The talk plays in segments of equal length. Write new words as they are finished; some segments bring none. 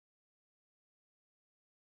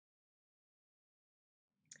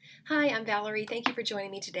Hi, I'm Valerie. Thank you for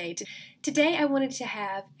joining me today. Today I wanted to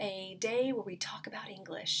have a day where we talk about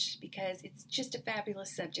English because it's just a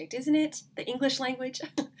fabulous subject, isn't it? The English language?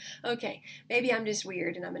 Okay, maybe I'm just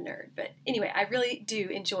weird and I'm a nerd, but anyway, I really do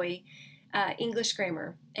enjoy English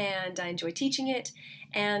grammar and I enjoy teaching it,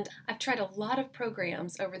 and I've tried a lot of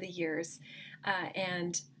programs over the years,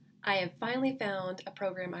 and I have finally found a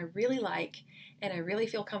program I really like and I really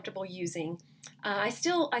feel comfortable using. I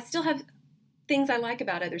still have things I like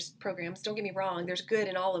about other programs. Don't get me wrong, there's good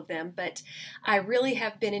in all of them, but I really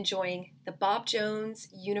have been enjoying the Bob Jones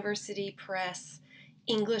University Press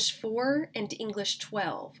English 4 and English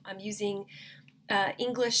 12. I'm using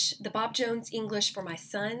the Bob Jones English for my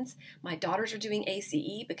sons. My daughters are doing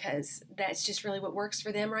ACE because that's just really what works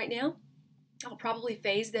for them right now. I'll probably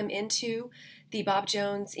phase them into the Bob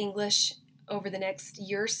Jones English over the next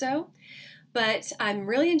year or so, but I'm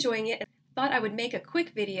really enjoying it. Thought I would make a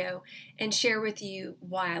quick video and share with you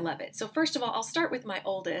why I love it. So first of all, I'll start with my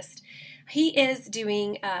oldest. He is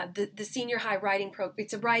doing the senior high writing program.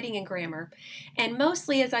 It's a writing and grammar, and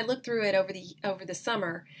mostly as I look through it over the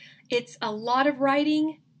summer, it's a lot of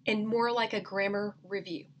writing and more like a grammar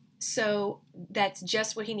review. So that's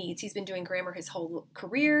just what he needs. He's been doing grammar his whole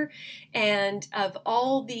career, and of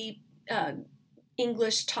all the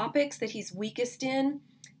English topics that he's weakest in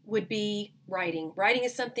would be writing. Writing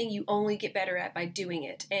is something you only get better at by doing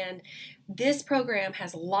it. And this program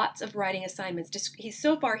has lots of writing assignments.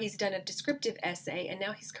 So far he's done a descriptive essay, and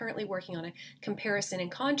now he's currently working on a comparison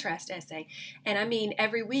and contrast essay. And I mean,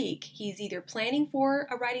 every week he's either planning for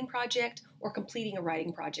a writing project or completing a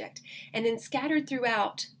writing project. And then scattered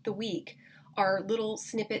throughout the week are little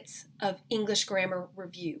snippets of English grammar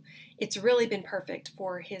review. It's really been perfect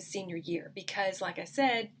for his senior year because, like I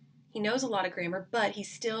said, he knows a lot of grammar, but he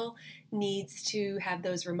still needs to have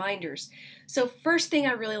those reminders. So first thing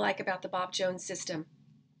I really like about the Bob Jones system,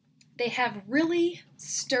 they have really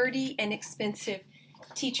sturdy and expensive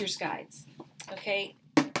teacher's guides. Okay,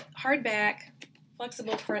 hardback,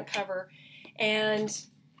 flexible front cover, and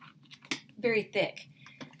very thick.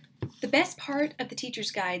 The best part of the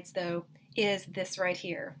teacher's guides, though, is this right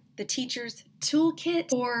here, the teacher's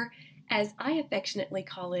toolkit, or as I affectionately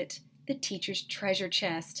call it, the teacher's treasure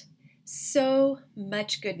chest. So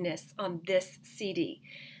much goodness on this CD.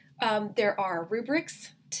 There are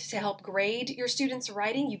rubrics to help grade your students'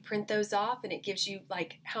 writing. You print those off and it gives you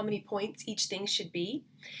like how many points each thing should be.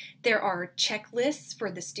 There are checklists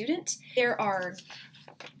for the student. There are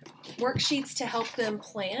worksheets to help them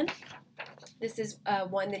plan. This is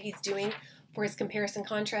one that he's doing for his comparison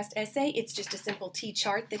contrast essay. It's just a simple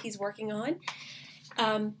T-chart that he's working on.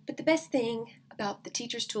 But the best thing about the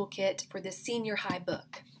teacher's toolkit for this senior high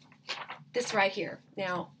book, this right here.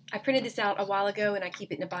 Now, I printed this out a while ago and I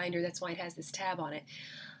keep it in a binder. That's why it has this tab on it.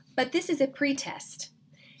 But this is a pretest.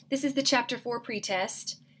 This is the Chapter 4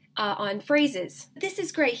 pretest on phrases. This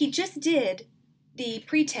is great. He just did the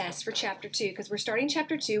pretest for Chapter 2 because we're starting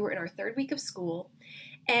Chapter 2. We're in our third week of school.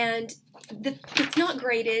 And it's not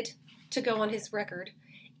graded to go on his record.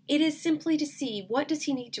 It is simply to see what does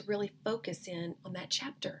he need to really focus in on that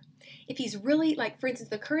chapter. If he's really, like for instance,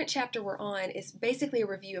 the current chapter we're on is basically a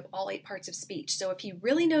review of all 8 parts of speech. So if he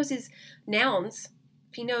really knows his nouns,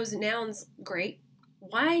 if he knows nouns great,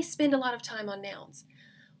 why spend a lot of time on nouns?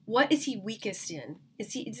 What is he weakest in?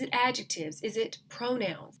 Is it adjectives? Is it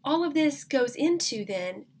pronouns? All of this goes into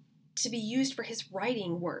then to be used for his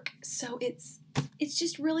writing work. So it's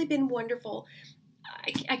just really been wonderful.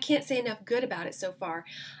 I can't say enough good about it so far.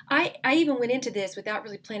 I even went into this without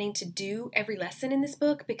really planning to do every lesson in this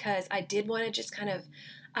book because I did want to just kind of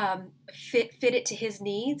fit it to his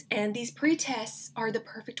needs, and these pretests are the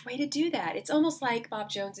perfect way to do that. It's almost like Bob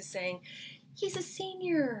Jones is saying, he's a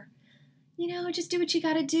senior. You know, just do what you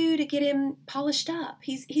got to do to get him polished up.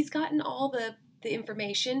 He's gotten all the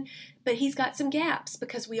information, but he's got some gaps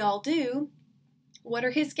because we all do. What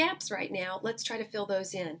are his gaps right now? Let's try to fill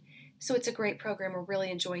those in. So it's a great program. We're really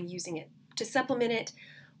enjoying using it. To supplement it,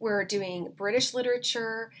 we're doing British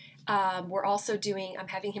literature. We're also doing, I'm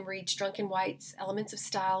having him read Strunk and White's Elements of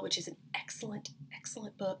Style, which is an excellent,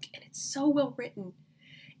 excellent book. And it's so well written.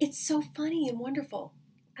 It's so funny and wonderful.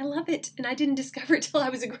 I love it. And I didn't discover it till I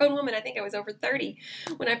was a grown woman. I think I was over 30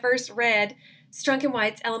 when I first read Strunk and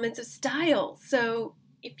White's Elements of Style. So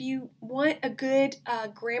if you want a good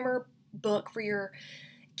grammar book for your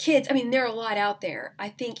kids, I mean, there are a lot out there. I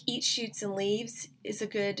think Eat, Shoots, and Leaves is a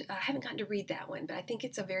good, I haven't gotten to read that one, but I think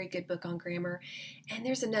it's a very good book on grammar. And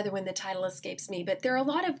there's another one, the title escapes me, but there are a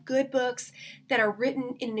lot of good books that are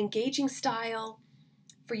written in an engaging style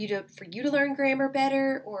for you to learn grammar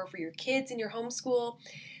better or for your kids in your homeschool.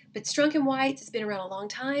 But Strunk and White's has been around a long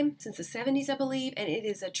time, since the 70s, I believe, and it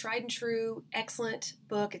is a tried and true, excellent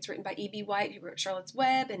book. It's written by E.B. White, who wrote Charlotte's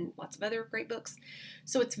Web and lots of other great books.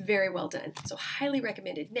 So it's very well done. So highly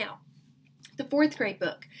recommended. Now, the 4th grade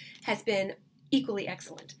book has been equally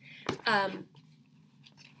excellent.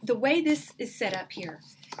 The way this is set up here,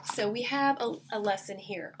 so we have a lesson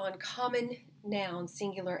here on common nouns,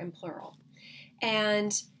 singular and plural.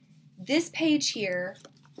 And this page here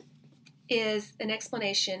is an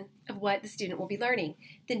explanation of what the student will be learning.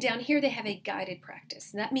 Then down here they have a guided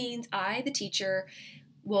practice. And that means I, the teacher,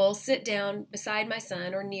 will sit down beside my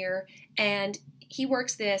son or near, and he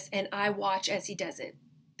works this and I watch as he does it.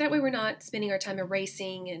 That way we're not spending our time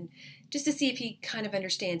erasing, and just to see if he kind of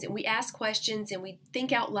understands it. We ask questions and we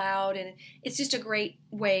think out loud, and it's just a great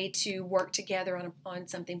way to work together on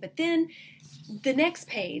something. But then the next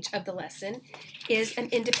page of the lesson is an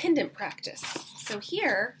independent practice. So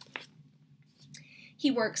here he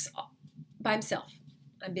works by himself.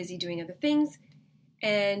 I'm busy doing other things,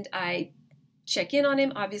 and I check in on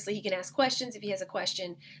him. Obviously, he can ask questions if he has a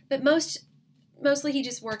question, but mostly he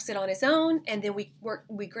just works it on his own, and then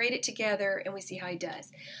we grade it together and we see how he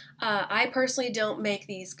does. I personally don't make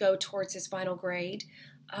these go towards his final grade,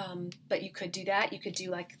 but you could do that. You could do,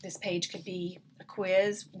 like, this page could be a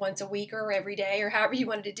quiz once a week or every day or however you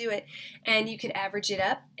wanted to do it, and you could average it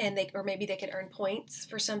up, and or maybe they could earn points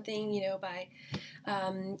for something, by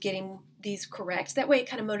getting these correct. That way it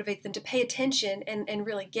kind of motivates them to pay attention and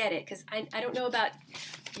really get it, because I don't know about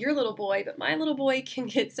your little boy, but my little boy can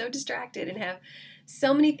get so distracted and have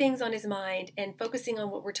so many things on his mind, and focusing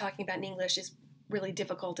on what we're talking about in English is really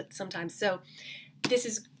difficult sometimes. So this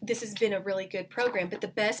has been a really good program. But the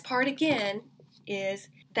best part, again, is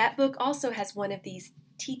that book also has one of these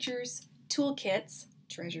teachers' toolkits,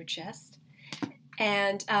 treasure chest,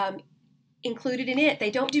 and included in it,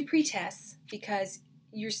 they don't do pre-tests, because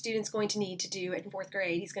your student's going to need to do it in 4th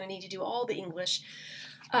grade. He's going to need to do all the English.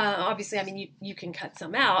 Obviously, I mean, you can cut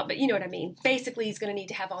some out, but you know what I mean. Basically, he's going to need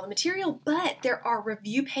to have all the material, but there are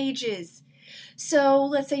review pages. So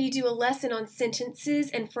let's say you do a lesson on sentences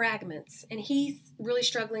and fragments, and he's really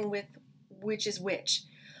struggling with which is which.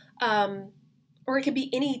 Or it could be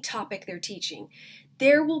any topic they're teaching.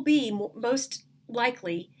 There will be, most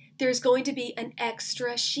likely, there's going to be an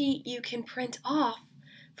extra sheet you can print off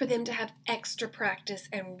for them to have extra practice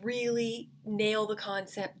and really nail the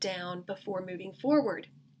concept down before moving forward.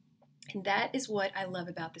 And that is what I love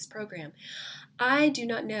about this program. I do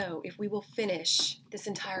not know if we will finish this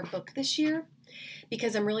entire book this year,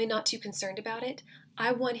 because I'm really not too concerned about it.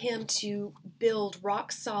 I want him to build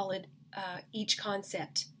rock solid each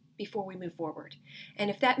concept before we move forward. And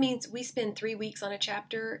if that means we spend 3 weeks on a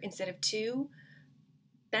chapter instead of 2,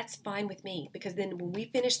 that's fine with me, because then when we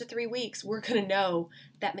finish the 3 weeks, we're going to know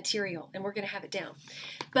that material and we're going to have it down.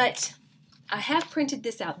 But I have printed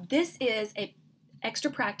this out. This is a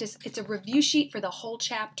extra practice. It's a review sheet for the whole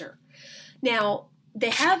chapter. Now,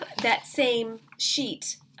 they have that same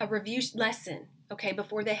sheet, a review lesson, okay,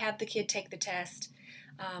 before they have the kid take the test.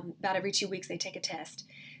 About every 2 weeks they take a test.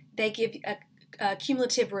 They give a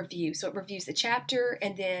cumulative review, so it reviews the chapter,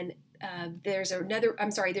 and then there's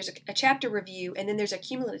a chapter review, and then there's a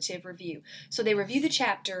cumulative review. So they review the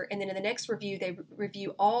chapter, and then in the next review, they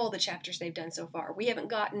review all the chapters they've done so far. We haven't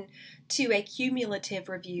gotten to a cumulative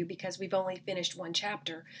review because we've only finished 1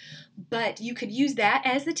 chapter. But you could use that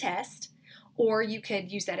as the test, or you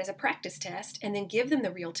could use that as a practice test and then give them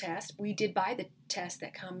the real test. We did buy the tests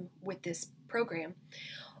that come with this program.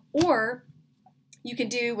 Or you can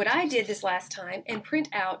do what I did this last time and print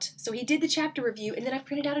out. So he did the chapter review, and then I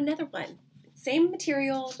printed out another one. Same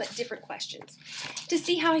material, but different questions to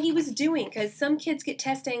see how he was doing, because some kids get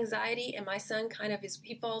test anxiety, and my son kind of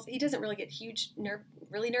he doesn't really get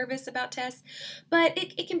really nervous about tests, but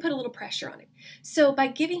it can put a little pressure on him. So by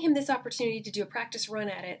giving him this opportunity to do a practice run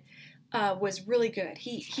at it was really good.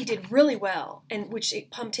 He did really well, and which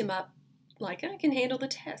it pumped him up, like, I can handle the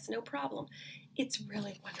test, no problem. It's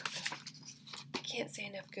really wonderful. Can't say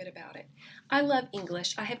enough good about it. I love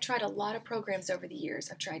English. I have tried a lot of programs over the years.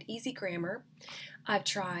 I've tried Easy Grammar. I've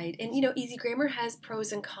tried, and Easy Grammar has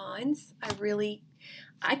pros and cons.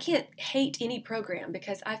 I can't hate any program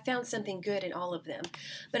because I've found something good in all of them.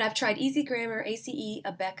 But I've tried Easy Grammar, ACE,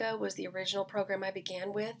 Abeka was the original program I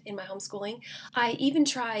began with in my homeschooling. I even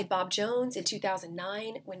tried Bob Jones in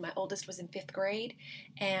 2009 when my oldest was in 5th grade,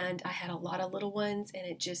 and I had a lot of little ones, and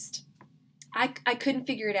it just, I couldn't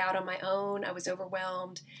figure it out on my own. I was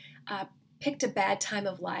overwhelmed. Picked a bad time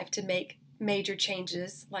of life to make major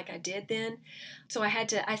changes like I did then. So I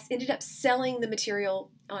ended up selling the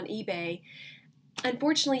material on eBay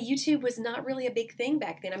unfortunately, YouTube was not really a big thing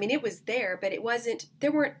back then. I mean, it was there, but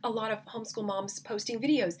there weren't a lot of homeschool moms posting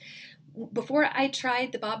videos. Before I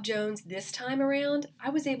tried the Bob Jones this time around, I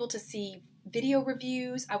was able to see video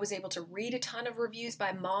reviews. I was able to read a ton of reviews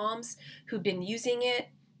by moms who'd been using it.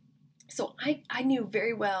 So I knew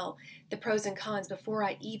very well the pros and cons before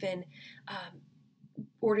I even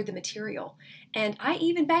ordered the material. And I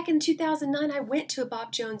even, back in 2009, I went to a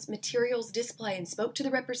Bob Jones materials display and spoke to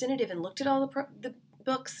the representative and looked at all the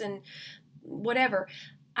books and whatever.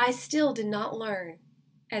 I still did not learn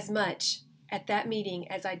as much at that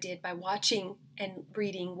meeting as I did by watching and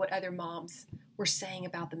reading what other moms were saying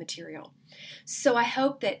about the material. So I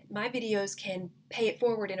hope that my videos can pay it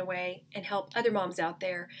forward in a way and help other moms out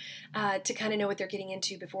there to kind of know what they're getting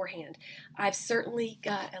into beforehand. I've certainly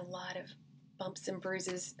got a lot of bumps and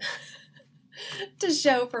bruises to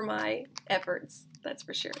show for my efforts, that's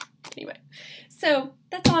for sure. Anyway, so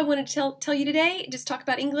that's all I wanted to tell you today. Just talk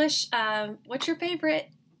about English. What's your favorite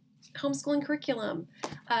homeschooling curriculum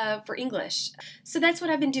for English? So that's what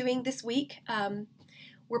I've been doing this week.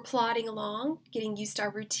 We're plodding along, getting used to our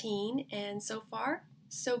routine, and so far,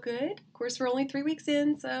 so good. Of course, we're only 3 weeks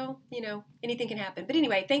in, so, anything can happen. But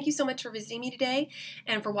anyway, thank you so much for visiting me today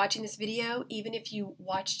and for watching this video, even if you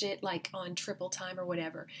watched it like on triple time or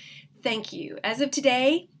whatever. Thank you. As of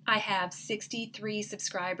today, I have 63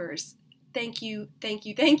 subscribers. Thank you, thank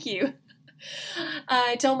you, thank you.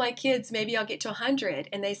 I told my kids maybe I'll get to 100,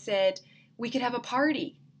 and they said we could have a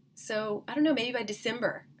party. So, I don't know, maybe by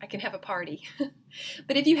December I can have a party.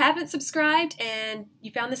 But if you haven't subscribed and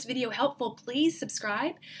you found this video helpful, please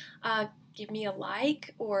subscribe. Give me a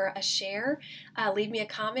like or a share. Leave me a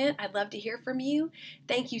comment. I'd love to hear from you.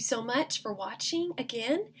 Thank you so much for watching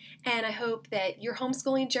again, and I hope that your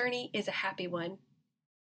homeschooling journey is a happy one.